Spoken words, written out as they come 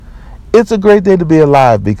It's a great day to be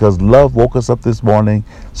alive because love woke us up this morning,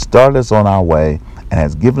 started us on our way, and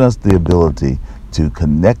has given us the ability to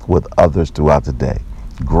connect with others throughout the day.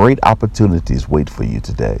 Great opportunities wait for you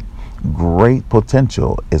today. Great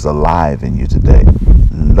potential is alive in you today.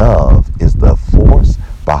 Love is the force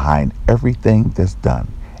behind everything that's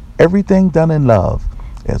done. Everything done in love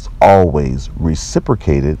is always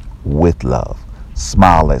reciprocated with love.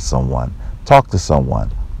 Smile at someone, talk to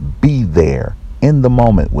someone, be there in the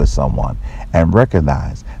moment with someone, and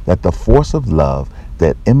recognize that the force of love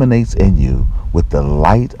that emanates in you with the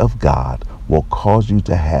light of God will cause you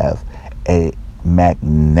to have a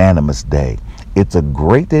magnanimous day. It's a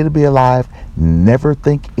great day to be alive. Never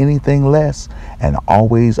think anything less and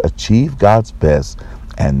always achieve God's best.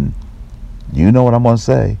 And you know what I'm going to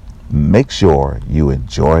say. Make sure you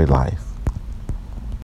enjoy life.